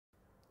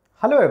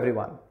Hello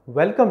everyone,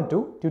 welcome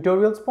to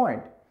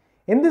TutorialsPoint.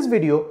 In this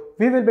video,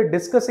 we will be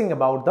discussing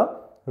about the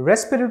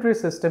respiratory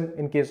system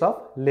in case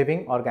of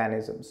living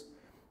organisms.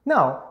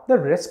 Now, the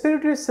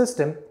respiratory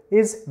system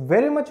is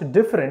very much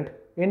different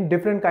in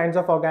different kinds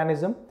of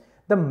organisms.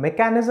 The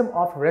mechanism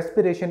of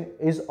respiration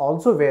is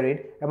also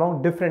varied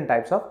among different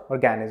types of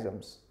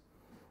organisms.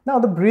 Now,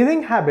 the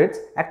breathing habits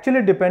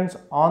actually depends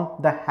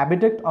on the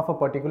habitat of a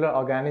particular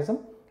organism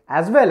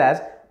as well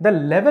as the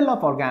level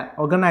of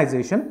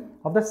organization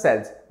of the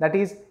cells. That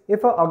is,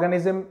 if an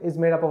organism is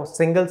made up of a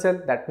single cell,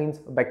 that means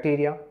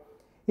bacteria.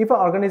 If an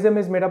organism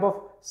is made up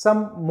of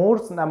some more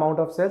amount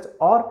of cells,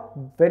 or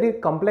very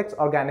complex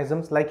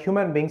organisms like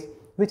human beings,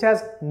 which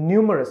has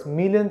numerous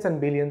millions and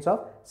billions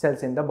of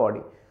cells in the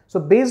body. So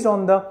based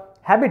on the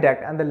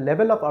habitat and the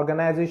level of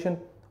organization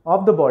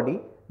of the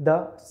body,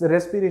 the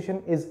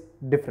respiration is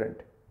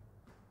different.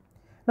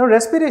 Now,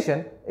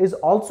 respiration is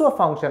also a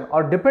function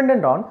or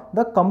dependent on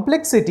the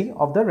complexity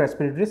of the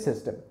respiratory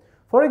system.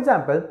 For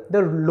example,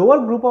 the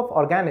lower group of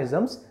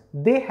organisms,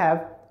 they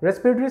have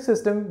respiratory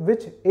system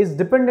which is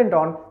dependent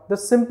on the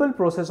simple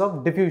process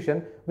of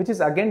diffusion, which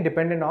is again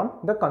dependent on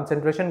the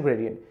concentration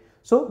gradient.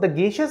 So, the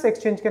gaseous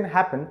exchange can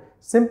happen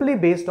simply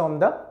based on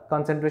the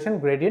concentration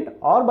gradient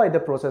or by the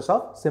process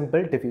of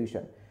simple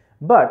diffusion.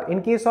 But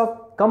in case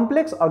of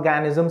complex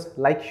organisms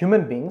like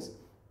human beings,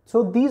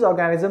 so these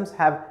organisms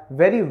have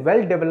very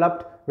well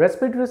developed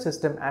respiratory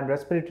system and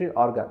respiratory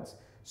organs.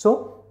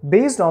 So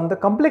based on the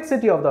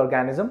complexity of the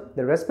organism,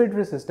 the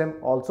respiratory system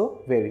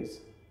also varies.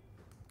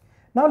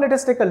 Now let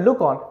us take a look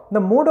on the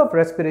mode of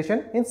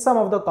respiration in some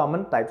of the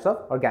common types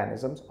of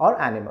organisms or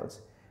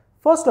animals.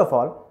 First of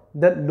all,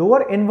 the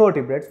lower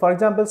invertebrates, for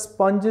example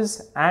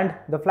sponges and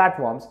the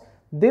flatworms,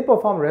 they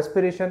perform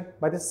respiration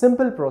by the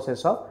simple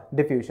process of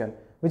diffusion,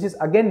 which is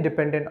again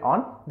dependent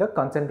on the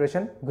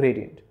concentration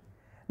gradient.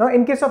 Now,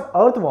 in case of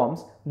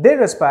earthworms, they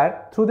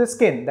respire through the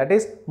skin, that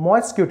is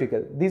moist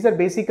cuticle. These are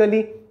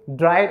basically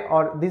dried,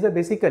 or these are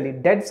basically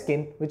dead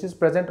skin which is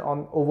present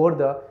on over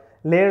the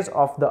layers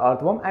of the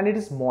earthworm, and it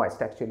is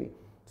moist actually.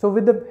 So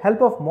with the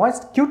help of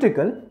moist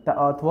cuticle, the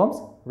earthworms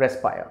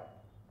respire.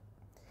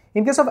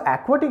 In case of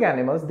aquatic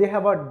animals, they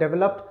have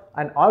developed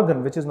an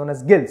organ which is known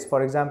as gills,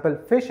 for example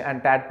fish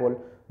and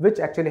tadpole, which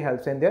actually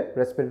helps in their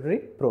respiratory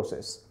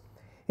process.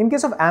 In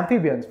case of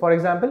amphibians, for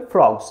example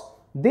frogs,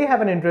 they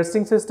have an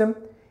interesting system.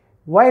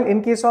 While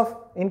in case of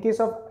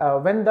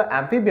when the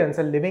amphibians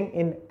are living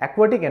in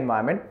aquatic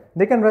environment,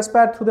 they can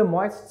respire through the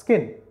moist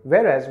skin,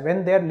 whereas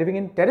when they are living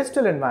in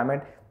terrestrial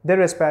environment, they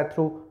respire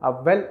through a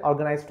well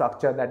organized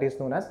structure that is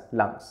known as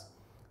lungs.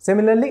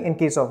 Similarly, in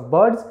case of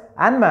birds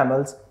and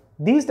mammals,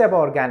 these type of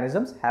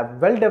organisms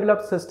have well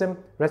developed system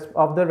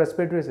of the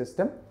respiratory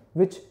system,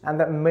 and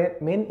the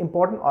main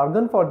important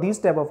organ for these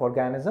type of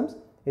organisms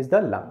is the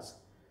lungs.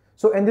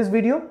 So in this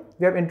video,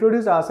 we have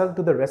introduced ourselves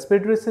to the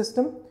respiratory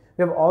system.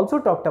 We have also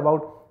talked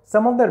about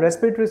some of the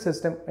respiratory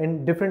system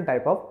in different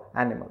type of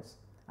animals.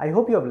 I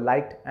hope you have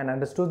liked and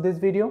understood this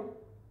video.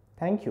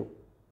 Thank you.